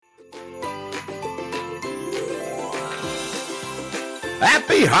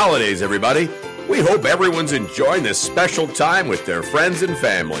Happy holidays, everybody. We hope everyone's enjoying this special time with their friends and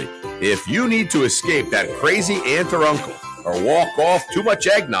family. If you need to escape that crazy aunt or uncle or walk off too much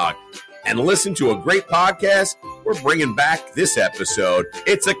eggnog and listen to a great podcast, we're bringing back this episode.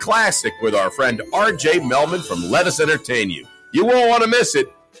 It's a classic with our friend RJ Melman from Let Us Entertain You. You won't want to miss it.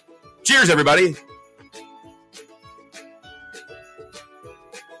 Cheers, everybody.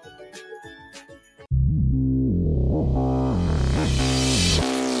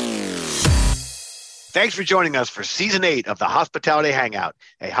 Thanks for joining us for Season 8 of the Hospitality Hangout,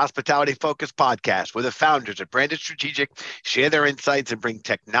 a hospitality-focused podcast where the founders at Branded Strategic share their insights and bring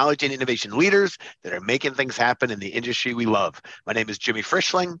technology and innovation leaders that are making things happen in the industry we love. My name is Jimmy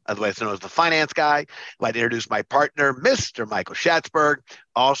Frischling, otherwise known as the Finance Guy. I'd like to introduce my partner, Mr. Michael Schatzberg,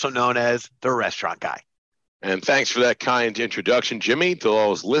 also known as the Restaurant Guy. And thanks for that kind introduction, Jimmy. To all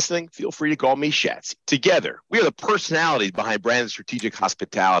those listening, feel free to call me Schatz. Together, we are the personalities behind Branded Strategic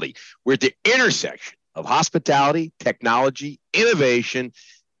Hospitality. We're at the intersection of hospitality, technology, innovation,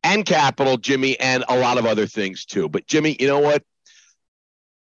 and capital, Jimmy, and a lot of other things too. But Jimmy, you know what?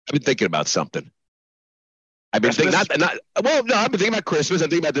 I've been thinking about something. I've been thinking, I've been thinking about Christmas. I'm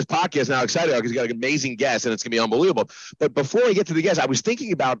thinking about this podcast now. Excited because you got an amazing guest and it's going to be unbelievable. But before I get to the guest, I was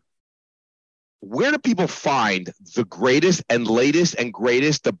thinking about where do people find the greatest and latest and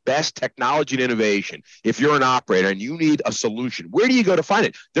greatest, the best technology and innovation? If you're an operator and you need a solution, where do you go to find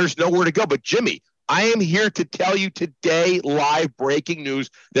it? There's nowhere to go. But Jimmy, I am here to tell you today, live breaking news.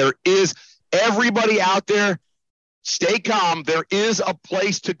 There is everybody out there. Stay calm. There is a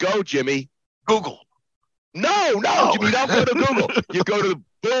place to go, Jimmy. Google. No, Jimmy, you don't go to Google. You go to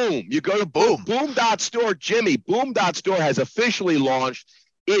Boom. You go to Boom. Boom.store, Jimmy. Boom.store has officially launched.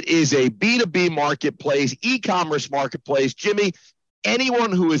 It is a B2B marketplace, e-commerce marketplace. Jimmy,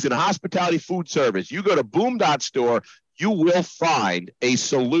 anyone who is in hospitality food service, you go to Boom.store, you will find a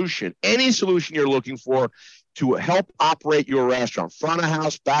solution, any solution you're looking for to help operate your restaurant, front of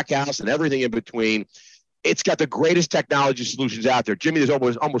house, back house, and everything in between. It's got the greatest technology solutions out there. Jimmy,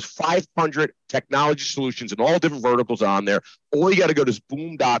 there's almost 500 technology solutions in all different verticals on there. All you got to go to is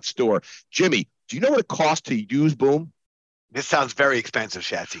Boom.store. Jimmy, do you know what it costs to use Boom? This sounds very expensive,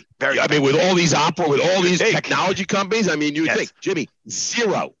 Shatsy. Very expensive. I mean, with all these technology companies, I mean, you would think, Jimmy,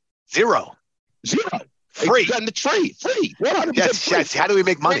 zero. Free. It's free. 100% yes, free. Yes. How do we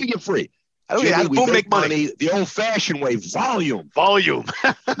make money? Get free. How do we make money? The old-fashioned way, volume.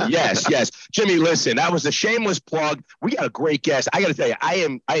 Yes. Jimmy, listen, that was a shameless plug. We got a great guest. I got to tell you,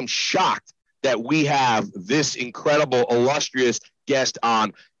 I am shocked that we have this incredible, illustrious guest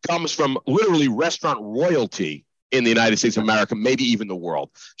on. Comes from literally restaurant royalty in the United States of America, maybe even the world.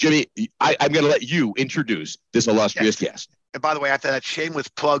 Jimmy, I'm going to let you introduce this illustrious guest. And by the way, after that shameless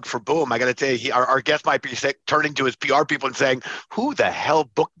plug for Boom, I got to tell you, our guest might be turning to his PR people and saying, who the hell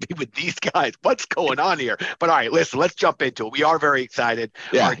booked me with these guys? What's going on here? But all right, listen, let's jump into it. We are very excited.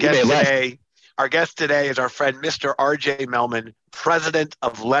 Yeah, Our guest today is our friend, Mr. RJ Melman, president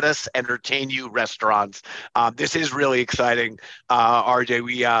of Let Us Entertain You Restaurants. This is really exciting, RJ.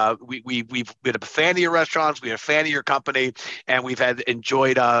 We've been a fan of your restaurants, we're a fan of your company, and we've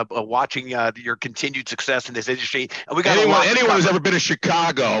enjoyed watching your continued success in this industry. And we got anyone who's ever been to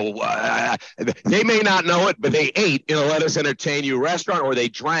Chicago, they may not know it, but they ate in a Let Us Entertain You restaurant, or they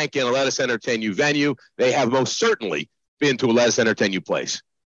drank in a Let Us Entertain You venue. They have most certainly been to a Let Us Entertain You place.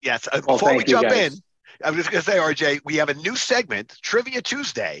 Yes. Before we jump in, I was just going to say, RJ, we have a new segment, Trivia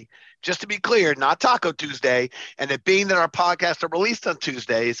Tuesday, just to be clear, not Taco Tuesday. And it being that our podcasts are released on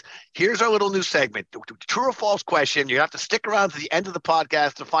Tuesdays, here's our little new segment. True or false question. You have to stick around to the end of the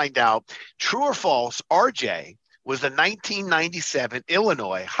podcast to find out. True or false, RJ was the 1997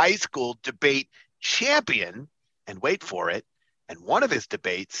 Illinois high school debate champion. And wait for it. And one of his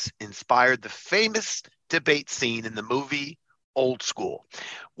debates inspired the famous debate scene in the movie Old School.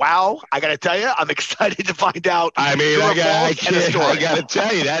 Wow, I got to tell you, I'm excited to find out. I mean, I got to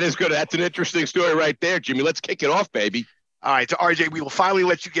tell you, that is good. That's an interesting story right there, Jimmy. Let's kick it off, baby. All right, so RJ, we will finally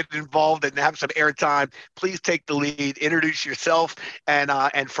let you get involved and have some airtime. Please take the lead, introduce yourself, and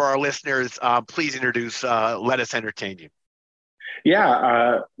for our listeners, please introduce Let Us Entertain You.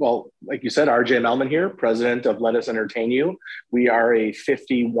 Yeah, well, like you said, RJ Melman here, president of Let Us Entertain You. We are a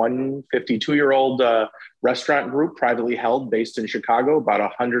 52-year-old restaurant group, privately held, based in Chicago, about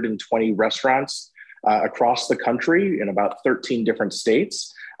 120 restaurants across the country in about 13 different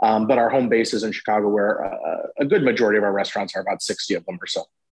states. But our home base is in Chicago, where a good majority of our restaurants are, about 60 of them or so.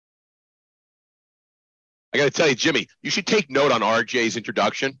 I got to tell you, Jimmy, you should take note on RJ's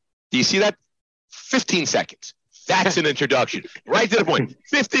introduction. Do you see that? 15 seconds. That's an introduction. Right to the point.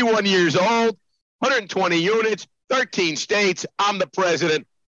 51 years old, 120 units, 13 states. I'm the president.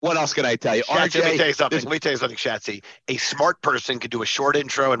 What else can I tell you? Schatzy, RJ, let me tell you something, Schatzy. A smart person can do a short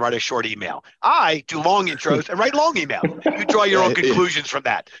intro and write a short email. I do long intros and write long email. You draw your own conclusions from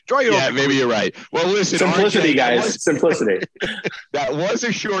that. Maybe you're right. Well, listen, simplicity, RJ, guys. Simplicity. That was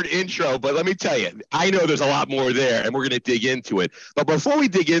a short intro, but let me tell you, I know there's a lot more there, and we're going to dig into it. But before we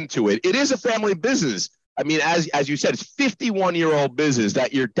dig into it, it is a family business. I mean, as you said, it's 51-year-old business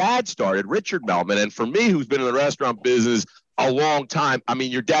that your dad started, Richard Melman. And for me, who's been in the restaurant business a long time, I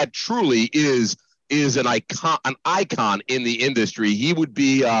mean, your dad truly is an icon in the industry. He would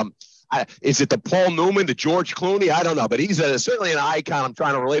be, is it the Paul Newman, the George Clooney? I don't know, but he's certainly an icon. I'm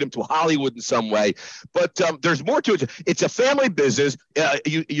trying to relate him to Hollywood in some way. But there's more to it. It's a family business.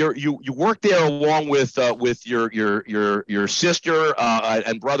 You work there along with your sister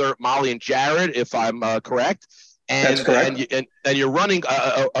and brother Molly and Jarrod, if I'm correct. And, that's correct. And you're running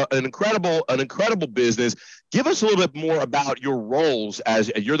an incredible business. Give us a little bit more about your roles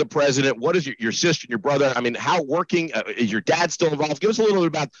as you're the president. What is your sister and your brother? I mean, how working is your dad still involved? Give us a little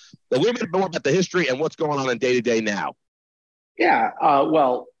bit more about the history and what's going on in day to day now. Yeah.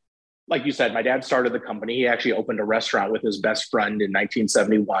 Well, like you said, my dad started the company. He actually opened a restaurant with his best friend in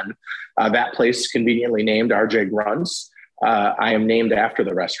 1971. That place conveniently named RJ Grunts. I am named after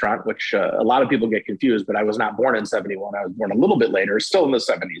the restaurant, which a lot of people get confused, but I was not born in 71. I was born a little bit later, still in the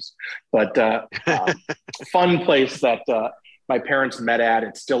 70s. But fun place that my parents met at.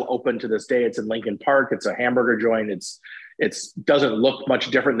 It's still open to this day. It's in Lincoln Park. It's a hamburger joint. It doesn't look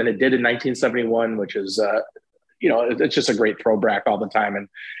much different than it did in 1971, which is, it's just a great throwback all the time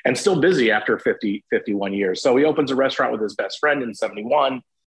and still busy after 51 years. So he opens a restaurant with his best friend in 71.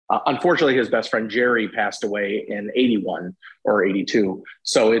 Unfortunately, his best friend, Jerry, passed away in 81 or 82.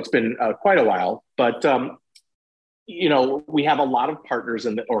 So it's been quite a while. But, we have a lot of partners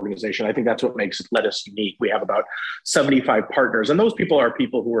in the organization. I think that's what makes Lettuce unique. We have about 75 partners. And those people are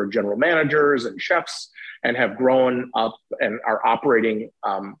people who are general managers and chefs and have grown up and are operating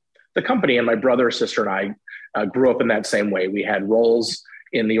the company. And my brother, sister, and I grew up in that same way. We had roles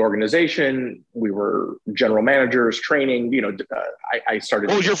in the organization. We were general managers, training. I started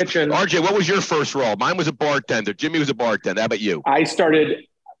in the kitchen. RJ, what was your first role? Mine was a bartender. Jimmy was a bartender. How about you?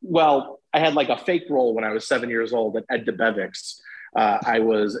 I had like a fake role when I was 7 years old at Ed DeBevick's. I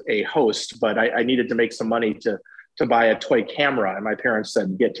was a host, but I needed to make some money to buy a toy camera, and my parents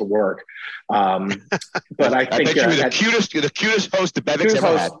said, "Get to work." But I think bet you were the cutest host DeBevick's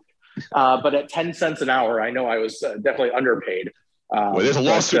ever had. But at 10 cents an hour, I know I was definitely underpaid. Well, there's a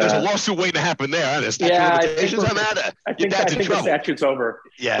lawsuit. There's a lawsuit waiting to happen there. Huh? I think the statute's over.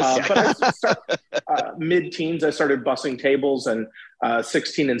 Yes. But I mid-teens, I started bussing tables, and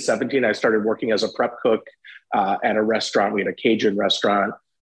 16 and 17, I started working as a prep cook at a restaurant. We had a Cajun restaurant.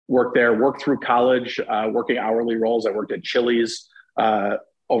 Worked through college, working hourly roles. I worked at Chili's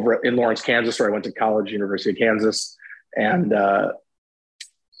over in Lawrence, Kansas, where I went to college, University of Kansas, and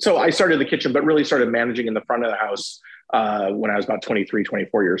so I started in the kitchen, but really started managing in the front of the house when I was about 23,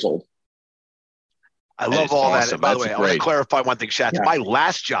 24 years old. I love all awesome. that. By the way, I want to clarify one thing, Schatz. Yeah. My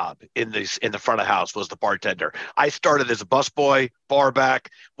last job in the front of the house was the bartender. I started as a busboy, barback,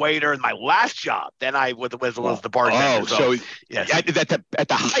 waiter, and my last job, then I was the bartender. So yes. At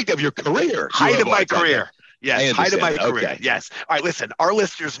the height of your career. Height of my career. Yes, height of my career. Okay. Yes. All right, listen, our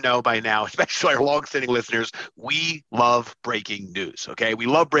listeners know by now, especially our long-standing listeners, we love breaking news, okay? We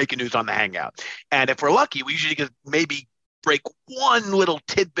love breaking news on the Hangout. And if we're lucky, we usually get maybe break one little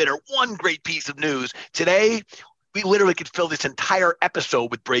tidbit or one great piece of news. Today, we literally could fill this entire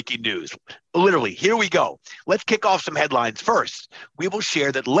episode with breaking news. Literally, here we go. Let's kick off some headlines. First, we will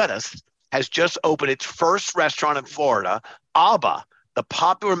share that Lettuce has just opened its first restaurant in Florida. Abba, the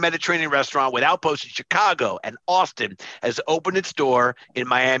popular Mediterranean restaurant with outposts in Chicago and Austin, has opened its door in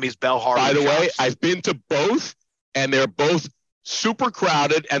Miami's Bell Harbor. By the way, I've been to both, and they're both super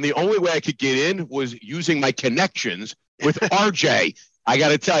crowded, and the only way I could get in was using my connections with RJ. I got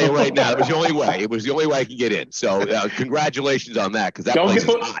to tell you right now, it was the only way. It was the only way I could get in. So congratulations on that, because that place is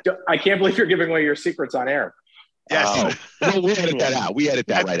hot. I can't believe you're giving away your secrets on air. Yes. Well, we edit that out. We edit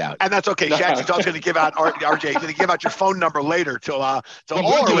that right out. And that's okay. Shaq's also going to give out, RJ, going to give out your phone number later to all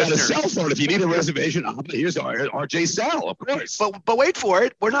our listeners. A cell phone. If you need a reservation, here's RJ's cell, of course. But wait for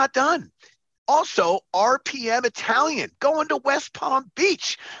it. We're not done. Also, RPM Italian going to West Palm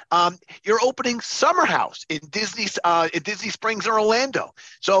Beach. You're opening Summer House in Disney Springs in Orlando.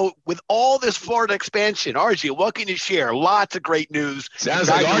 So with all this Florida expansion, RJ, what can you share? Lots of great news. Sounds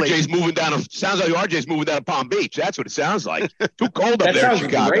like RJ's moving down to Palm Beach. That's what it sounds like. Too cold up there in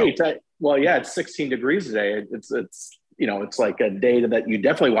Chicago. Great. It's 16 degrees today. It's like a day that you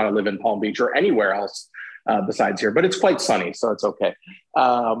definitely want to live in Palm Beach or anywhere else besides here, but it's quite sunny, so it's okay.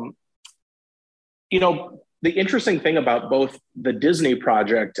 The interesting thing about both the Disney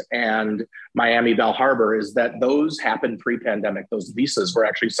project and Miami Bell Harbor is that those happened pre-pandemic. Those visas were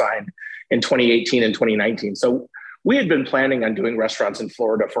actually signed in 2018 and 2019. So we had been planning on doing restaurants in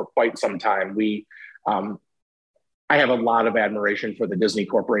Florida for quite some time. I have a lot of admiration for the Disney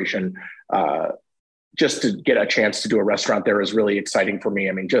Corporation. Just to get a chance to do a restaurant there is really exciting for me.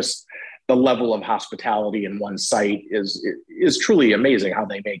 I mean, just the level of hospitality in one site is truly amazing, how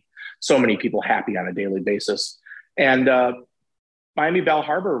they make so many people happy on a daily basis. And Miami Bell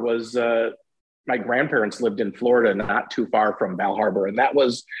Harbor was, my grandparents lived in Florida, not too far from Bell Harbor. And that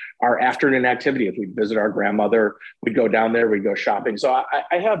was our afternoon activity. If we'd visit our grandmother, we'd go down there, we'd go shopping. So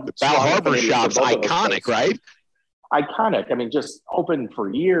I have the Bell Harbor shop's iconic, right? Iconic. I mean, just open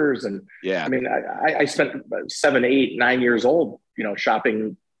for years. And yeah, I mean, I spent 7, 8, 9 years old,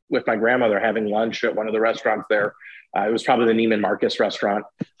 shopping with my grandmother, having lunch at one of the restaurants there. It was probably the Neiman Marcus restaurant.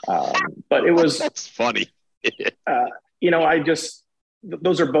 But it was, that's funny.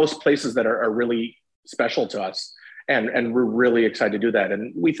 those are both places that are really special to us. And we're really excited to do that.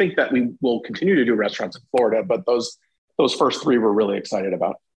 And we think that we will continue to do restaurants in Florida, but those first 3 we're really excited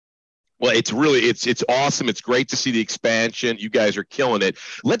about. Well, it's awesome. It's great to see the expansion. You guys are killing it.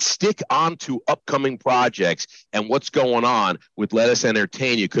 Let's stick on to upcoming projects and what's going on with Let Us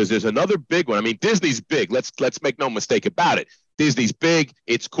Entertain You, because there's another big one. I mean, Disney's big. Let's make no mistake about it. Disney's big.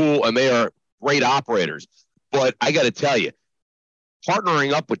 It's cool, and they are great operators. But I got to tell you,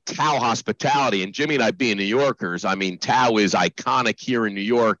 partnering up with Tao Hospitality, and Jimmy and I being New Yorkers, I mean, Tao is iconic here in New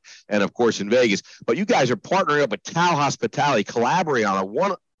York and, of course, in Vegas. But you guys are partnering up with Tao Hospitality, collaborating on a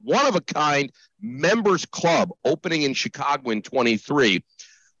one-of-a-kind members club opening in Chicago in 23.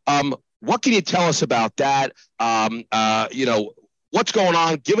 What can you tell us about that? What's going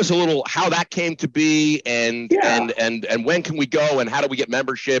on? Give us a little how that came to be, and when can we go, and how do we get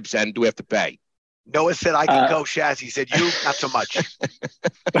memberships, and do we have to pay? Noah said I can go, Shaz. He said you, not so much.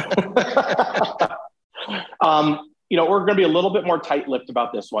 We're going to be a little bit more tight-lipped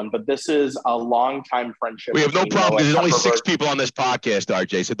about this one, but this is a long-time friendship. We have no problem. There's only 6 people on this podcast,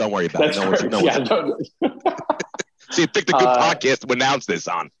 RJ, so don't worry about it. See, pick the good podcast to announce this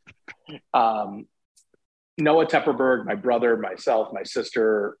on. Noah Tepperberg, my brother, myself, my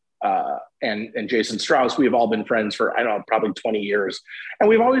sister, and Jason Strauss, we have all been friends for, probably 20 years. And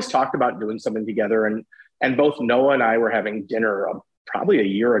we've always talked about doing something together. And both Noah and I were having dinner probably a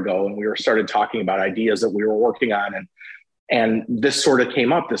year ago, and we started talking about ideas that we were working on. And this sort of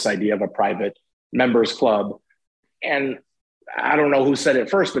came up, this idea of a private members club. And I don't know who said it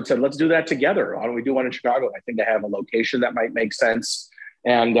first, but said, let's do that together. Why don't we do one in Chicago? I think I have a location that might make sense.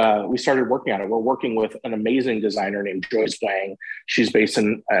 And we started working on it. We're working with an amazing designer named Joyce Wang. She's based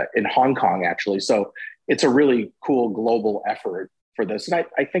in Hong Kong, actually. So it's a really cool global effort for this. And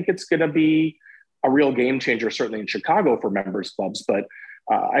I think it's going to be a real game changer, certainly in Chicago for members clubs. But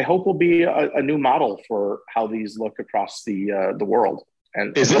I hope will be a new model for how these look across the world.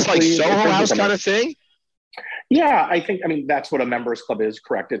 And is this like Soho House kind of thing? Yeah, that's what a members club is.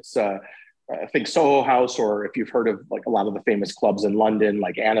 Correct. It's I think Soho House, or if you've heard of like a lot of the famous clubs in London,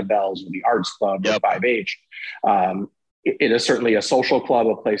 like Annabelle's or the Arts Club or 5H, it is certainly a social club,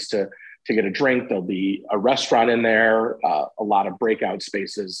 a place to get a drink. There'll be a restaurant in there, a lot of breakout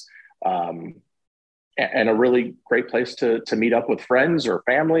spaces, and a really great place to meet up with friends or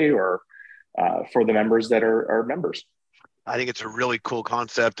family, or for the members that are members. I think it's a really cool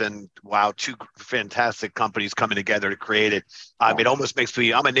concept, and wow, 2 fantastic companies coming together to create it. It almost makes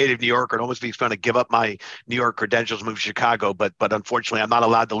me, I'm a native New Yorker, it almost makes me want to give up my New York credentials, move to Chicago, but unfortunately I'm not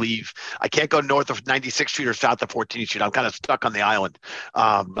allowed to leave. I can't go north of 96th Street or south of 14th Street. I'm kind of stuck on the island.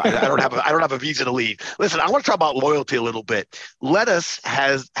 I don't have a visa to leave. Listen, I want to talk about loyalty a little bit. Let Us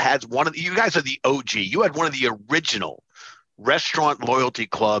has one of you guys are the OG. You had one of the original restaurant loyalty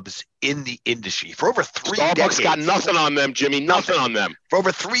clubs in the industry for over 3 decades. Starbucks got nothing on them, Jimmy. Nothing on them. For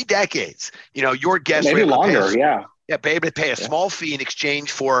over 3 decades. Your guests maybe longer, yeah, be able to pay a small fee in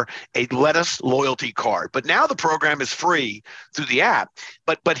exchange for a Let Us loyalty card. But now the program is free through the app.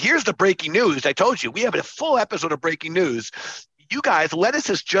 But here's the breaking news. I told you, we have a full episode of breaking news. You guys, Let Us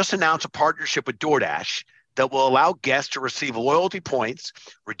has just announced a partnership with DoorDash that will allow guests to receive loyalty points,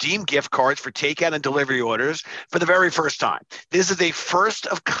 redeem gift cards for takeout and delivery orders for the very first time. This is a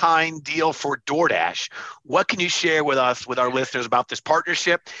first-of-kind deal for DoorDash. What can you share with us, with our listeners, about this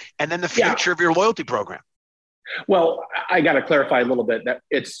partnership and then the future of your loyalty program? Well, I got to clarify a little bit that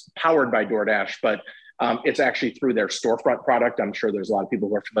it's powered by DoorDash, but it's actually through their storefront product. I'm sure there's a lot of people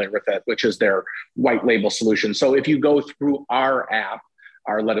who are familiar with that, which is their white label solution. So if you go through our app,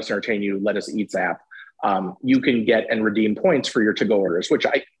 our Let Us Entertain You, Let Us Eats app, you can get and redeem points for your to-go orders, which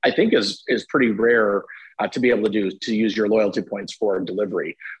I think is pretty rare to be able to use your loyalty points for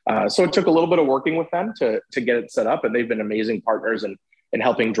delivery. So it took a little bit of working with them to get it set up, and they've been amazing partners in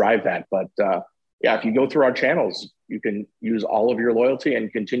helping drive that. But yeah, if you go through our channels, you can use all of your loyalty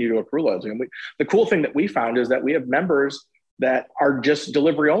and continue to accrue loyalty. And the cool thing that we found is that we have members that are just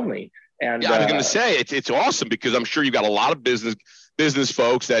delivery only. And yeah, I was going to say it's awesome, because I'm sure you got a lot of business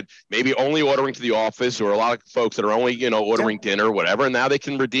folks that maybe only ordering to the office, or a lot of folks that are only ordering dinner or whatever, and now they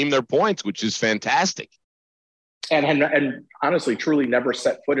can redeem their points, which is fantastic. And honestly, truly never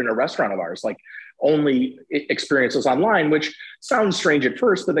set foot in a restaurant of ours, like only experiences online, which sounds strange at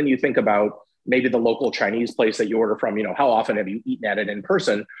first, but then you think about maybe the local Chinese place that you order from, how often have you eaten at it in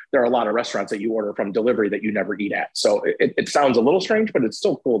person? There are a lot of restaurants that you order from delivery that you never eat at. So it sounds a little strange, but it's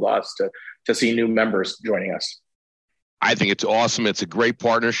still cool to us to see new members joining us. I think it's awesome. It's a great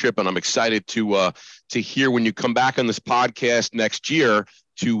partnership, and I'm excited to hear when you come back on this podcast next year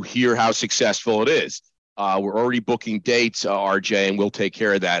to hear how successful it is. We're already booking dates, RJ, and we'll take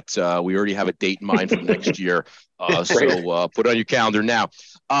care of that. We already have a date in mind for next year. So put it on your calendar now.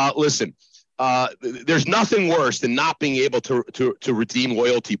 Listen, there's nothing worse than not being able to redeem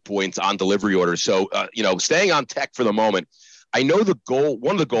loyalty points on delivery orders. So, staying on tech for the moment, I know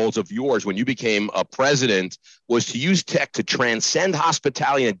one of the goals of yours when you became a president was to use tech to transcend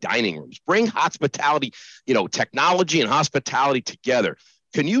hospitality and dining rooms, bring hospitality, technology and hospitality together.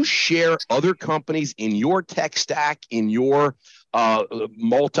 Can you share other companies in your tech stack, in your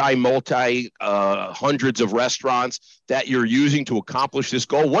multi hundreds of restaurants that you're using to accomplish this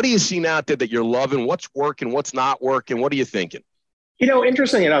goal? What are you seeing out there that you're loving? What's working? What's not working? What are you thinking?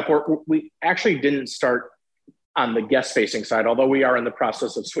 Interestingly enough, we actually didn't start on the guest-facing side, although we are in the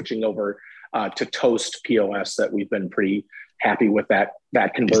process of switching over to Toast POS. That we've been pretty happy with that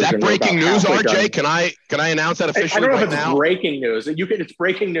conversion. Is that breaking news, RJ? Can I announce that officially? I don't know right if it's now? Breaking news. It's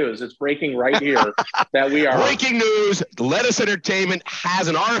breaking news. It's breaking right here that we are breaking news. Lettuce Entertainment has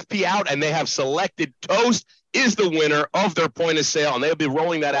an RFP out, and they have selected Toast is the winner of their point of sale, and they'll be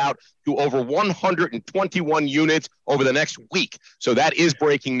rolling that out to over 121 units over the next week. So that is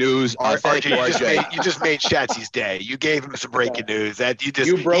breaking news. Thank you, RJ. You just made Schatzy's day. You gave him some breaking news.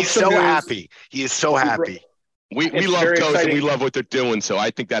 He's so happy. He is so happy. We love Toast, exciting. And we love what they're doing. So I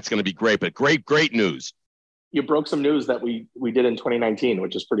think that's going to be great. But great news. You broke some news that we did in 2019,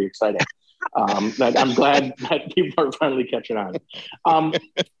 which is pretty exciting. That I'm glad that people are finally catching on.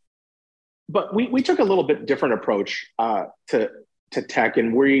 But we took a little bit different approach to tech,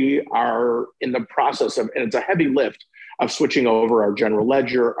 and we are in the process of, and it's a heavy lift of switching over our general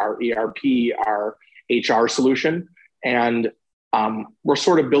ledger, our ERP, our HR solution, and we're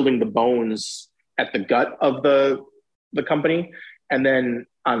sort of building the bones at the gut of the company, and then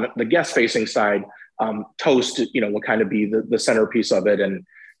on the guest-facing side, Toast, will kind of be the centerpiece of it, and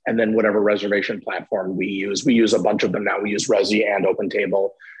then whatever reservation platform we use. We use a bunch of them now. We use Resi and OpenTable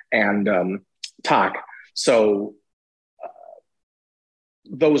and Talk. So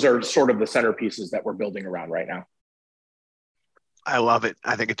those are sort of the centerpieces that we're building around right now. I love it.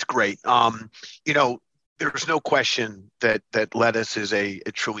 I think it's great. There's no question that Lettuce is a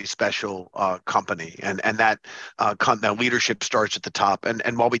truly special company, and that leadership starts at the top.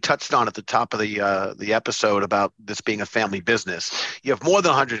 And while we touched on at the top of the episode about this being a family business, you have more than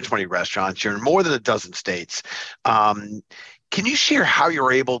 120 restaurants. You're in more than a dozen states. Can you share how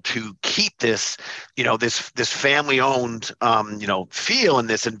you're able to keep this, this family-owned, feel in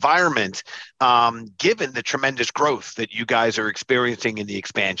this environment, given the tremendous growth that you guys are experiencing in the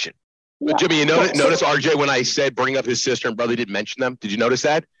expansion? Yeah. Jimmy, you notice RJ when I said bring up his sister and brother, didn't mention them. Did you notice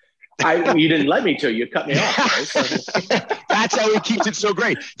that? You didn't let me to. You cut me off. That's how he keeps it so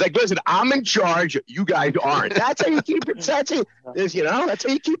great. Like, listen, I'm in charge. You guys aren't. That's how you keep it. That's how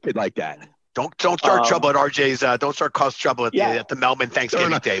you keep it like that. Don't start trouble at RJ's. Don't start cause trouble at the Melman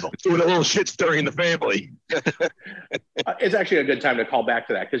Thanksgiving table. Doing a little shit stirring in the family. It's actually a good time to call back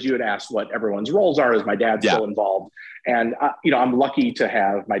to that, because you had asked what everyone's roles are. Is my dad still involved? And I'm lucky to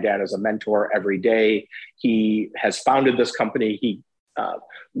have my dad as a mentor every day. He has founded this company. He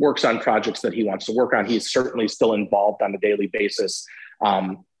works on projects that he wants to work on. He's certainly still involved on a daily basis.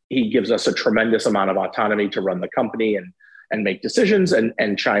 He gives us a tremendous amount of autonomy to run the company and make decisions,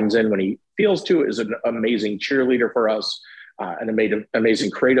 and chimes in when he feels to, is an amazing cheerleader for us, and an amazing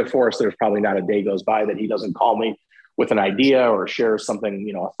creative force. There's probably not a day goes by that he doesn't call me with an idea or share something,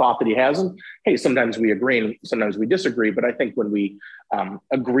 a thought that he has. And hey, sometimes we agree and sometimes we disagree. But I think when we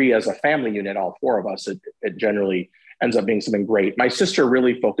agree as a family unit, all four of us, it generally ends up being something great. My sister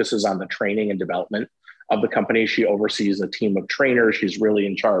really focuses on the training and development of the company. She oversees a team of trainers. She's really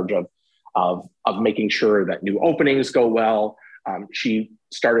in charge of of making sure that new openings go well. She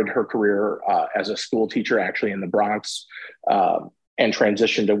started her career as a school teacher, actually in the Bronx, and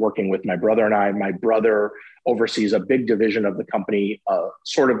transitioned to working with my brother and I. My brother oversees a big division of the company,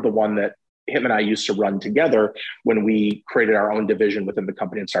 sort of the one that him and I used to run together when we created our own division within the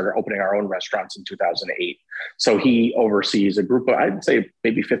company and started opening our own restaurants in 2008. So he oversees a group of, I'd say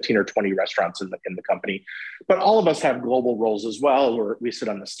maybe 15 or 20 restaurants in the company. But all of us have global roles as well, where we sit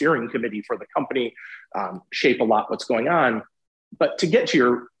on the steering committee for the company, shape a lot what's going on. But to get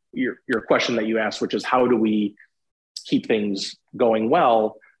to your question that you asked, which is how do we keep things going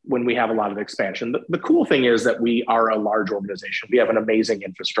well when we have a lot of expansion? The cool thing is that we are a large organization. We have an amazing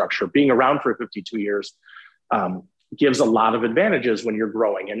infrastructure. Being around for 52 years gives a lot of advantages when you're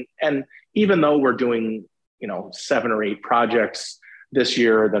growing. And even though we're doing, 7 or 8 projects this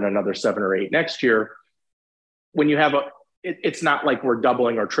year, then another 7 or 8 next year, when you have it's not like we're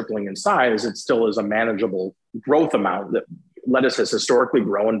doubling or tripling in size. It still is a manageable growth amount. That lettuce has historically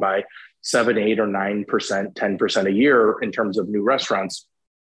grown by 7, 8, or 9%, 10% a year in terms of new restaurants,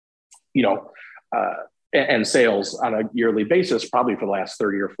 and sales on a yearly basis, probably for the last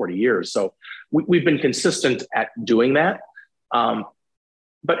 30 or 40 years. So we've been consistent at doing that.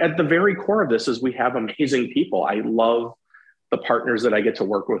 But at the very core of this is we have amazing people. I love the partners that I get to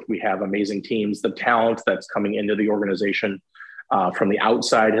work with. We have amazing teams. The talent that's coming into the organization from the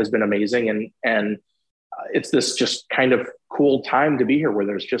outside has been amazing. And it's this just kind of cool time to be here where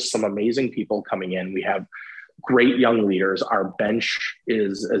there's just some amazing people coming in. We have great young leaders. Our bench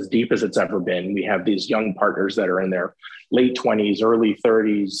is as deep as it's ever been. We have these young partners that are in their late 20s, early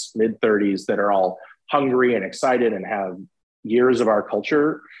 30s, mid 30s that are all hungry and excited and have years of our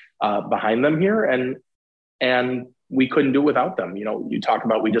culture behind them here. And we couldn't do it without them. You talk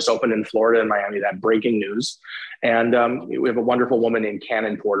about, we just opened in Florida and Miami, that breaking news. And we have a wonderful woman named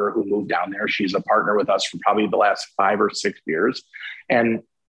Cannon Porter who moved down there. She's a partner with us for probably the last 5 or 6 years and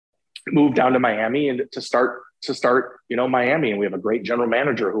moved down to Miami and to start, Miami. And we have a great general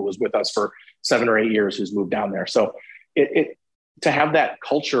manager who was with us for 7 or 8 years who's moved down there. So to have that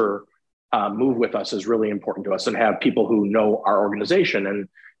culture move with us is really important to us, and have people who know our organization. And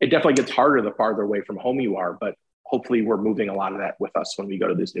it definitely gets harder the farther away from home you are, but hopefully we're moving a lot of that with us when we go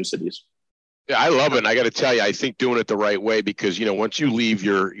to these new cities. Yeah, I love it. And I got to tell you, I think doing it the right way, because, once you leave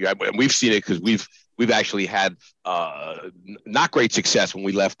and we've seen it because we've actually had not great success when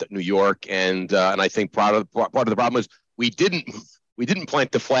we left New York. And I think part of the problem is we didn't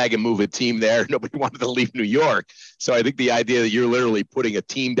plant the flag and move a team there. Nobody wanted to leave New York. So I think the idea that you're literally putting a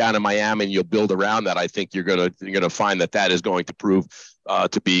team down in Miami and you'll build around that, I think you're gonna find that is going to prove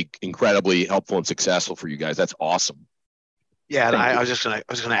to be incredibly helpful and successful for you guys. That's awesome. Yeah, and I was just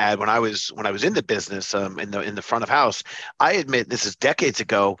gonna add, when I was in the business in the front of house, I admit, this is decades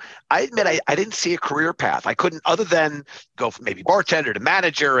ago, I didn't see a career path. I couldn't, other than go from maybe bartender to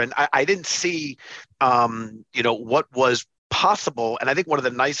manager, and I didn't see what was possible. And I think one of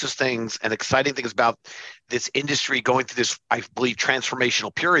the nicest things and exciting things about this industry going through this, I believe,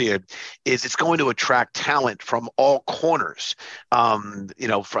 transformational period is it's going to attract talent from all corners,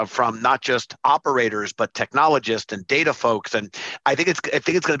 from not just operators, but technologists and data folks. And I think it's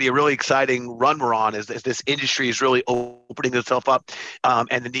going to be a really exciting run we're on as this industry is really opening itself up,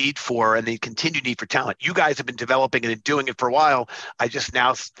 and the continued need for talent. You guys have been developing and doing it for a while. I just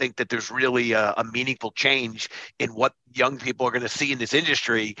now think that there's really a meaningful change in what young people are going to see in this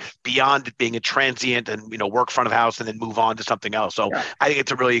industry beyond it being a transient and work front of house and then move on to something else. So yeah. I think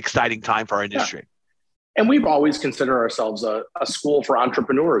it's a really exciting time for our industry. Yeah. And we've always considered ourselves a school for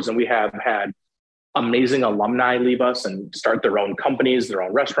entrepreneurs, and we have had amazing alumni leave us and start their own companies, their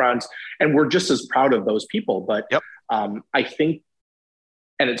own restaurants, and we're just as proud of those people. But yep. I think,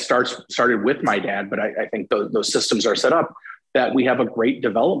 and it started with my dad, but I think those systems are set up that we have a great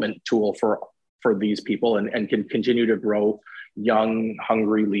development tool for these people and can continue to grow young,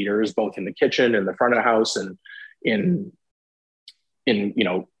 hungry leaders, both in the kitchen and the front of the house and in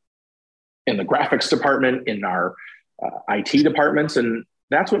the graphics department, in our IT departments. And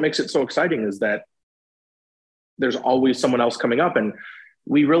that's what makes it so exciting, is that there's always someone else coming up. And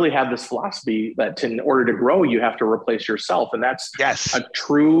we really have this philosophy that in order to grow, you have to replace yourself. And that's a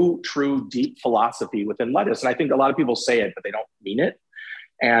true, deep philosophy within lettuce. And I think a lot of people say it, but they don't mean it.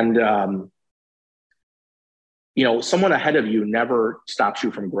 And, someone ahead of you never stops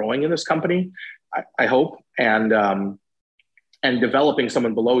you from growing in this company, I hope. And developing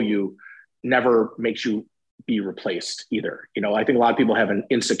someone below you never makes you be replaced either. I think a lot of people have an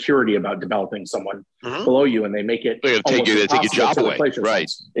insecurity about developing someone below you, and they make it take your job away.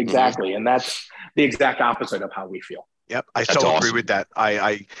 Right. Exactly. And that's the exact opposite of how we feel. Yep, I so agree with that.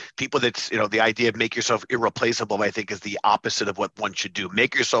 I people that's the idea of make yourself irreplaceable, I think, is the opposite of what one should do.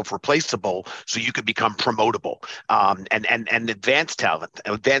 Make yourself replaceable so you can become promotable, and advance talent,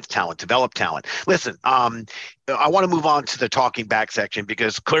 develop talent. Listen, I want to move on to the talking back section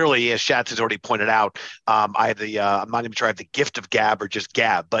because clearly, as Schatz has already pointed out, I have I'm not even sure I have the gift of gab or just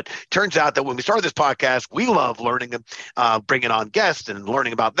gab, but turns out that when we started this podcast, we love learning, bringing on guests and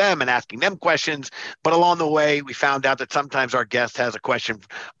learning about them and asking them questions. But along the way, we found out that sometimes our guest has a question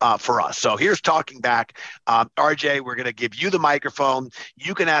for us. So here's talking back. RJ, we're going to give you the microphone.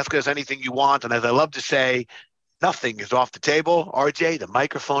 You can ask us anything you want. And as I love to say, nothing is off the table. RJ, the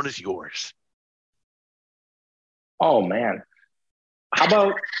microphone is yours. Oh, man. How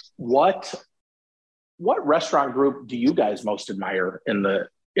about what restaurant group do you guys most admire in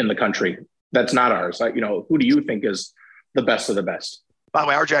the country that's not ours? Who do you think is the best of the best? By the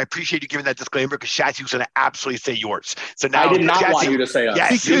way, RJ, I appreciate you giving that disclaimer because Schatzy was going to absolutely say yours. So now I did not want you to say us.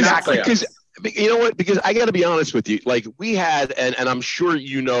 Yes, exactly. Because you know what? Because I got to be honest with you. Like we had, and I'm sure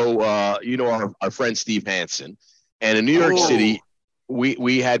our friend Steve Hansen, and in New York City,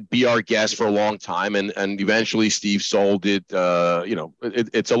 we had Be Our Guest for a long time, and eventually Steve sold it.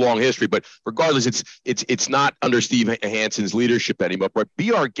 It's a long history, but regardless, it's not under Steve Hansen's leadership anymore. But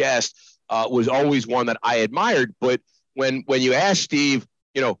Be Our Guest was always one that I admired, but when you ask Steve,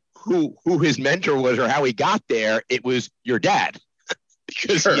 who his mentor was or how he got there, it was your dad,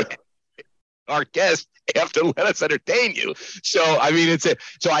 because our guest have to let us entertain you. So I mean,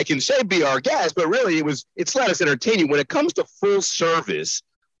 so I can say Be Our Guest, but really it's let us entertain you. When it comes to full service,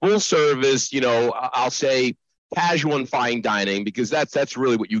 I'll say casual and fine dining, because that's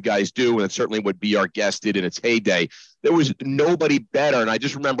really what you guys do, and it's certainly what Be Our Guest did in its heyday. There was nobody better, and I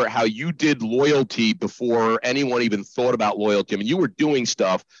just remember how you did loyalty before anyone even thought about loyalty. I mean, you were doing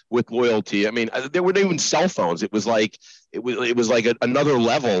stuff with loyalty. I mean, there weren't even cell phones. It was like another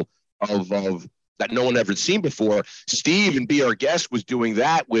level of that no one ever seen before. Steve and Be Our Guest was doing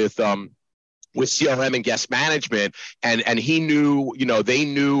that with CRM and guest management, and he knew, they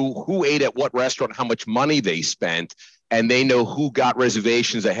knew who ate at what restaurant, how much money they spent, and they know who got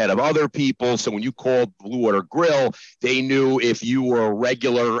reservations ahead of other people. So when you called Blue Water Grill, they knew if you were a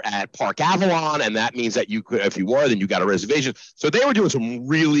regular at Park Avalon, and that means that you could, if you were, then you got a reservation. So they were doing some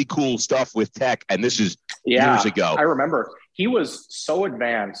really cool stuff with tech, and this is years ago. I remember he was so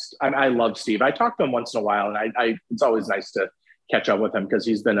advanced. I love Steve. I talk to him once in a while, and it's always nice to catch up with him because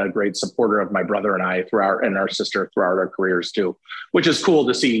he's been a great supporter of my brother and I and our sister throughout our careers too, which is cool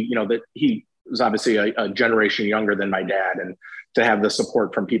to see, that he was obviously a generation younger than my dad, and to have the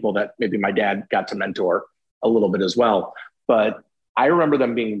support from people that maybe my dad got to mentor a little bit as well. But I remember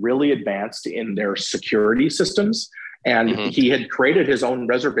them being really advanced in their security systems, and he had created his own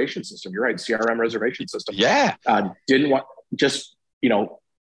reservation system. You're right. CRM reservation system. Yeah. Didn't want just,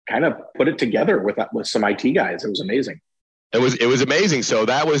 kind of put it together with some IT guys. It was amazing. It was amazing. So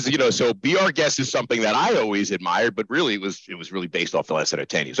that was, so Be Our Guest is something that I always admired, but really it was really based off the last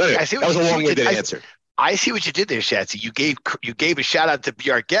entertaining. So anyway, that was a long-winded answer. I see what you did there, Shatsy. You gave a shout out to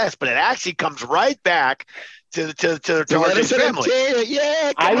Be Our Guest, but it actually comes right back to our family.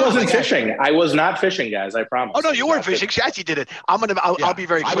 Yeah, I wasn't fishing. I was not fishing, guys. I promise. Oh no, you weren't fishing. Shatsy did it. I'll be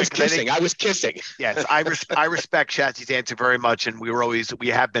very quick. I was kissing. Yes, I respect Shatsy's answer very much, and we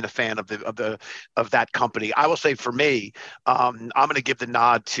have been a fan of that company. I will say for me, I'm going to give the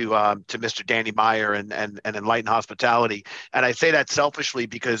nod to Mr. Danny Meyer and Enlighten Hospitality, and I say that selfishly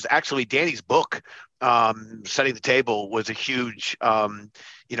because actually Danny's book, Setting the Table, was a huge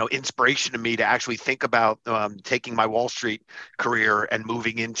inspiration to me to actually think about taking my Wall Street career and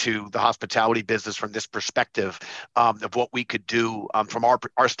moving into the hospitality business from this perspective of what we could do from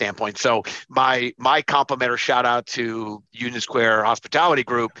our standpoint. So my compliment or shout out to Union Square Hospitality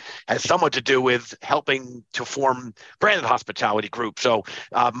Group has somewhat to do with helping to form Branded Hospitality Group. So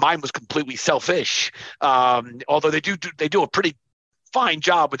mine was completely selfish, although they do a pretty fine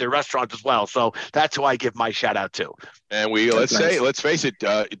job with their restaurants as well. So that's who I give my shout out to. And let's face it,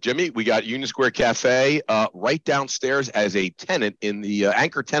 Jimmy, we got Union Square Cafe right downstairs as a tenant in the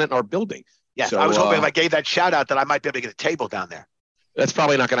anchor tenant in our building. Yes, so, I was hoping if I gave that shout out that I might be able to get a table down there. That's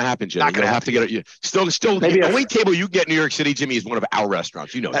probably not going to happen, Jimmy. You'll have to get it. Still, maybe the only table you get in New York City, Jimmy, is one of our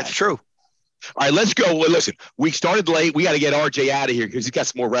restaurants. You know that's true. All right, let's go. Well, listen, we started late. We got to get RJ out of here because he's got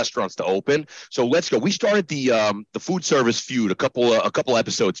some more restaurants to open. So let's go. We started the food service feud a couple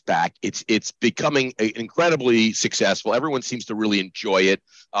episodes back. It's becoming incredibly successful. Everyone seems to really enjoy it.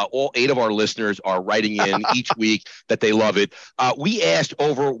 All 8 of our listeners are writing in each week that they love it. We asked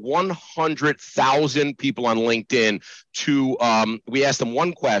over 100,000 people on LinkedIn we asked them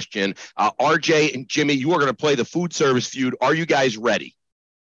one question. RJ and Jimmy, you are going to play the food service feud. Are you guys ready?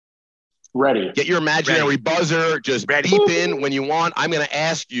 Ready. Get your imaginary buzzer. Just beep in when you want. I'm going to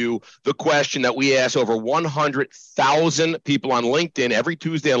ask you the question that we ask over 100,000 people on LinkedIn. Every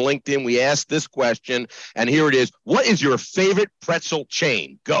Tuesday on LinkedIn, we ask this question, and here it is. What is your favorite pretzel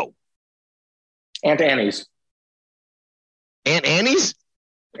chain? Go. Aunt Annie's. Aunt Annie's?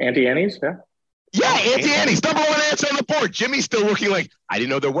 Auntie Annie's, yeah. Yeah, Auntie Annie's. Number 1 answer on the board. Jimmy's still looking like, I didn't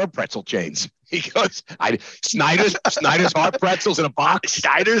know there were pretzel chains. He goes, Snyder's hard pretzels in a box.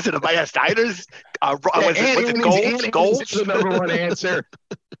 Snyder's in a box. Snyder's. Gold's the number 1 answer.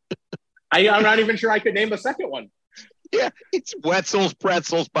 I'm not even sure I could name a second one. Yeah, it's Wetzel's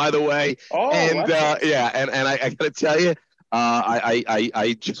Pretzels, by the way. Oh, and I got to tell you,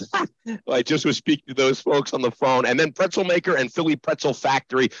 I just was speaking to those folks on the phone, and then Pretzel Maker and Philly Pretzel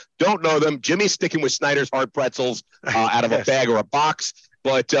Factory. Don't know them. Jimmy's sticking with Snyder's hard pretzels out of a bag or a box.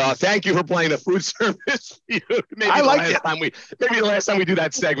 But thank you for playing the food service. Maybe the last time we do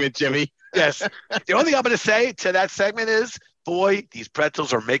that segment, Jimmy. Yes. The only thing I'm going to say to that segment is, boy, these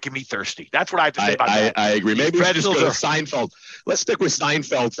pretzels are making me thirsty. That's what I have to say about that. I agree. Maybe we should just go to Seinfeld. Let's stick with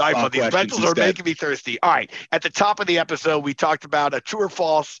Seinfeld. These pretzels are making me thirsty. All right. At the top of the episode, we talked about a true or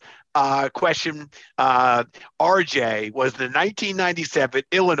false question. RJ was the 1997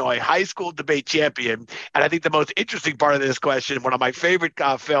 Illinois high school debate champion. And I think the most interesting part of this question, one of my favorite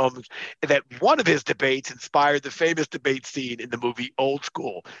films, that one of his debates inspired the famous debate scene in the movie Old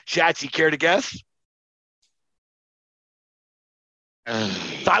School. Schatz, you care to guess?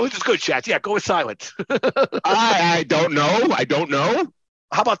 Silence is good, Schatz. Yeah, go with silence. I don't know.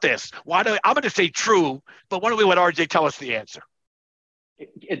 How about this? I'm going to say true, but why don't we let RJ tell us the answer?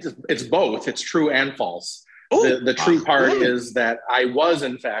 It's both. It's true and false. The true part is that I was,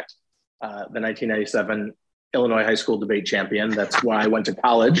 in fact, the 1997 Illinois high school debate champion. That's why I went to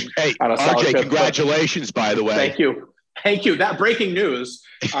college. Hey, RJ, congratulations, by the way. Thank you. That breaking news.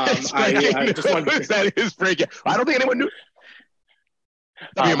 That is breaking. I don't think anyone knew.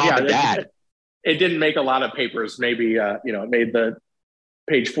 Your mom and dad. It didn't make a lot of papers. Maybe it made the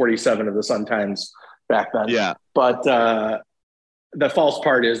page 47 of the Sun-Times back then. Yeah. But the false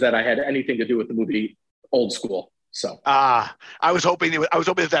part is that I had anything to do with the movie Old School. So I was hoping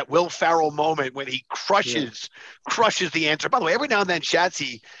it's that Will Ferrell moment when he crushes the answer. By the way, every now and then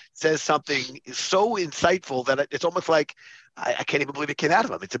Shatsy says something so insightful that it's almost like I can't even believe it came out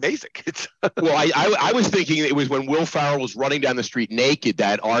of him. It's amazing. Well, I was thinking it was when Will Ferrell was running down the street naked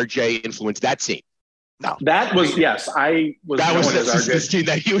that RJ influenced that scene. No, that was I was. That was the scene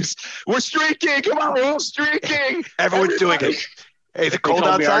that he was. We're streaking. Come on, we're streaking. Everyone's doing it. Hey, is it cold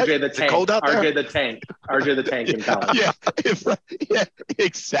outside? RJ the Tank. Cold out there? RJ the Tank in college. Yeah,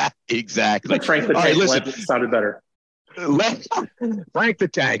 exactly. Like Franke The Tank. Listen, it sounded better. Franke the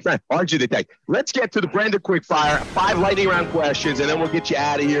Tank, RJ the Tank. Let's get to the Brenda Quickfire. 5 lightning round questions, and then we'll get you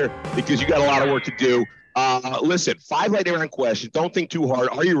out of here because you got a lot of work to do. Listen, 5 lightning round questions. Don't think too hard.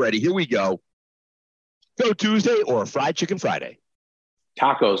 Are you ready? Here we go. Taco Tuesday or a fried chicken Friday?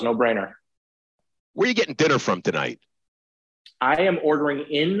 Tacos, no brainer. Where are you getting dinner from tonight? I am ordering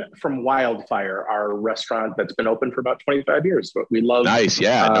in from Wildfire, our restaurant that's been open for about 25 years. But we love nice,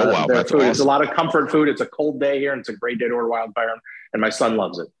 yeah. Their food. Awesome. It's a lot of comfort food. It's a cold day here, and it's a great day to order Wildfire, and my son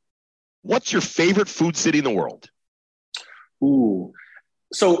loves it. What's your favorite food city in the world? Ooh.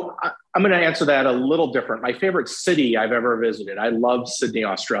 So I'm going to answer that a little different. My favorite city I've ever visited, I love Sydney,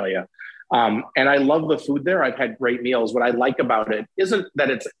 Australia. And I love the food there. I've had great meals. What I like about it isn't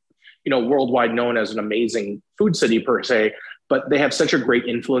that it's, worldwide known as an amazing food city per se, but they have such a great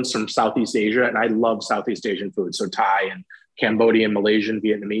influence from Southeast Asia. And I love Southeast Asian food. So Thai and Cambodian, Malaysian,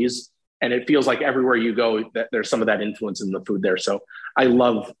 Vietnamese. And it feels like everywhere you go, that there's some of that influence in the food there. So I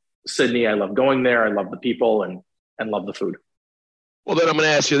love Sydney. I love going there. I love the people and love the food. Well, then I'm going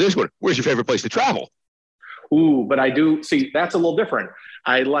to ask you this one. Where's your favorite place to travel? Ooh, but I do see that's a little different.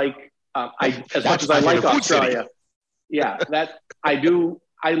 I like, as much as I like Australia. Yeah, that I do.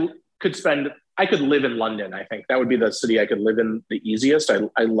 I could live in London. I think that would be the city I could live in the easiest.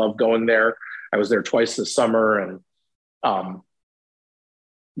 I love going there. I was there twice this summer, and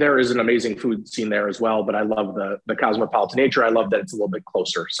there is an amazing food scene there as well. But I love the cosmopolitan nature. I love that it's a little bit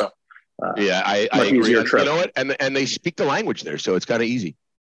closer. So I agree. You know what? And they speak the language there, so it's kind of easy.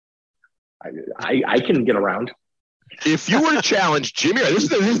 I can get around. If you were to challenge Jimmy, this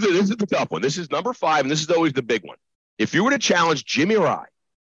is the tough one. This is number 5, and this is always the big one. If you were to challenge Jimmy or I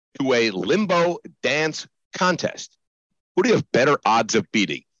to a limbo dance contest, who do you have better odds of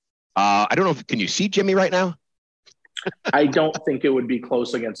beating? I don't know. Can you see Jimmy right now? I don't think it would be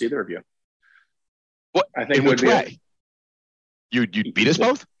close against either of you. What? I think in which way? You'd beat us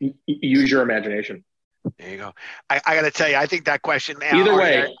both? Use your imagination. There you go. I got to tell you, I think that question. Either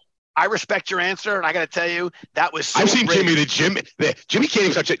way. I respect your answer, and I got to tell you, that was so I've seen rigged. Jimmy can't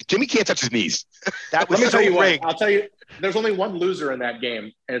even touch it. Jimmy can't touch his knees. That was Let me so tell you rigged. what, I'll tell you, there's only one loser in that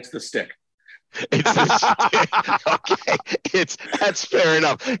game, and it's the stick. It's okay. That's fair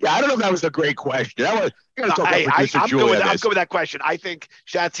enough. Yeah, I don't know if that was a great question. That was. I'm good with that question. I think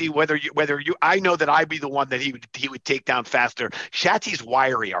Shatsy, whether you, I know that I'd be the one that he would take down faster. Shatsy's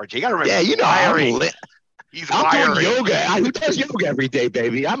wiry, RJ. You got to remember. Yeah, you know, wiry. He's I'm doing yoga. Who does yoga every day,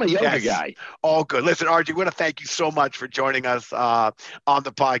 baby? I'm a yoga guy. All good. Listen, RJ, we want to thank you so much for joining us on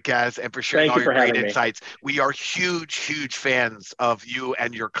the podcast and for sharing all your great insights. We are huge, huge fans of you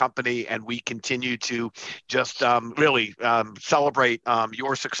and your company, and we continue to just really celebrate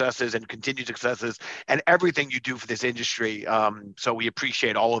your successes and continued successes and everything you do for this industry. So we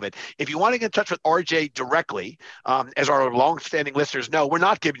appreciate all of it. If you want to get in touch with RJ directly, as our longstanding listeners know, we're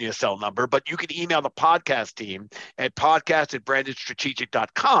not giving you a cell number, but you can email the podcast team at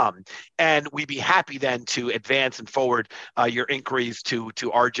podcast@brandedstrategic.com, and we'd be happy then to advance and forward your inquiries to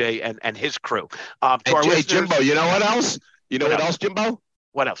RJ and his crew. To our listeners, Jimbo, you know what else? What else, Jimbo?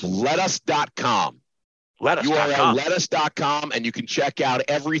 What else? Lettuce.com. Lettuce.com. Lettuce.com, and you can check out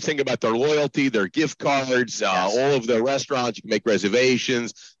everything about their loyalty, their gift cards, all of their restaurants. You can make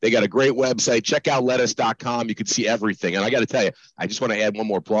reservations. They got a great website. Check out lettuce.com. You can see everything. And I got to tell you, I just want to add one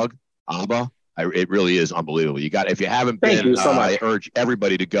more plug. Abba. It really is unbelievable. If you haven't been, I urge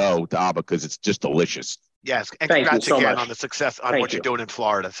everybody to go to Abba because it's just delicious. Yes, and congrats again on the success on what you're doing in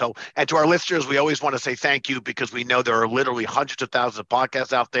Florida. So, and to our listeners, we always want to say thank you because we know there are literally hundreds of thousands of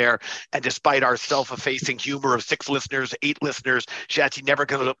podcasts out there. And despite our self-effacing humor of 6 listeners, 8 listeners, Shatsy never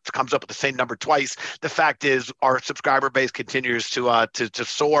comes up with the same number twice. The fact is, our subscriber base continues to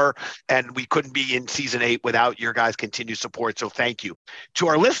soar, and we couldn't be in season 8 without your guys' continued support. So, thank you to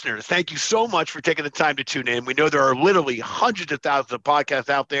our listeners. Thank you so much for taking the time to tune in. We know there are literally hundreds of thousands of podcasts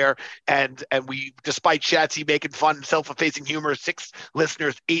out there, and we, despite Shatsy making fun, self-effacing humor, 6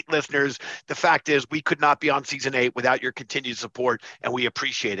 listeners, 8 listeners. The fact is, we could not be on season 8 without your continued support, and we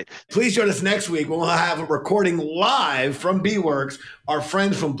appreciate it. Please join us next week when we'll have a recording live from B-Works. Our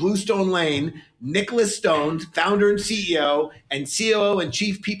friends from Bluestone Lane, Nicholas Stone, founder and CEO, and COO and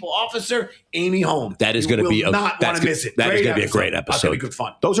Chief People Officer, Amy Holm. That is going to be not want to miss it. That is going to be a great episode. That's going to be good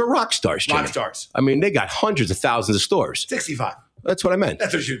fun. Those are rock stars, Jimmy. Rock stars. I mean, they got hundreds of thousands of stores. 65. That's what I meant.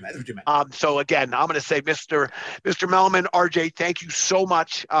 That's what you meant. So again, I'm going to say, Mr. Melman, RJ, thank you so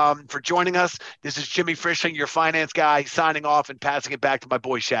much for joining us. This is Jimmy Frischling, your finance guy, signing off and passing it back to my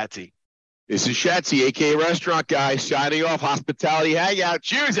boy Shatsy. This is Shatsy, a.k.a. Restaurant Guy, signing off. Hospitality Hangout.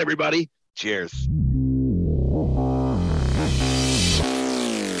 Cheers, everybody. Cheers.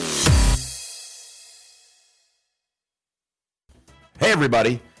 Hey,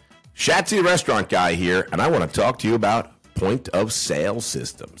 everybody. Shatsy Restaurant Guy here, and I want to talk to you about point of sale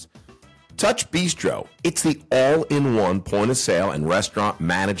systems. Touch Bistro. It's the all-in-one point of sale and restaurant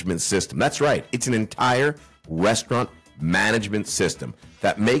management system. That's right. It's an entire restaurant management system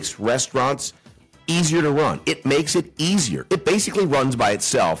that makes restaurants easier to run. It makes it easier. It basically runs by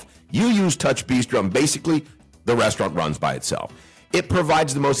itself. You use Touch Bistro, and basically the restaurant runs by itself. It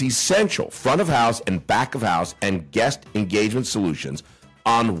provides the most essential front of house and back of house and guest engagement solutions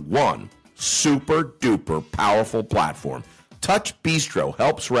on one super duper powerful platform. Touch Bistro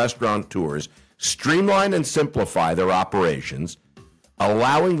helps restaurateurs streamline and simplify their operations,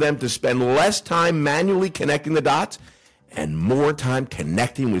 allowing them to spend less time manually connecting the dots and more time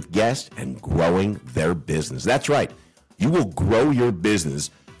connecting with guests and growing their business. That's right. You will grow your business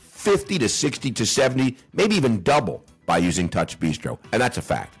 50 to 60 to 70, maybe even double by using Touch Bistro. And that's a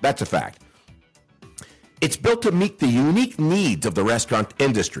fact. That's a fact. It's built to meet the unique needs of the restaurant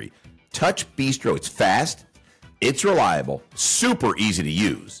industry. Touch Bistro, it's fast, it's reliable, super easy to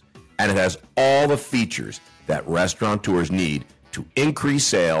use, and it has all the features that restaurateurs need to increase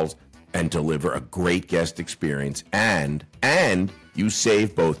sales and deliver a great guest experience, and you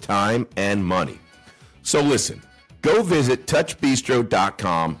save both time and money. So listen, go visit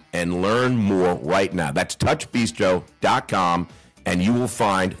touchbistro.com and learn more right now. That's touchbistro.com, and you will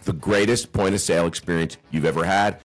find the greatest point of sale experience you've ever had.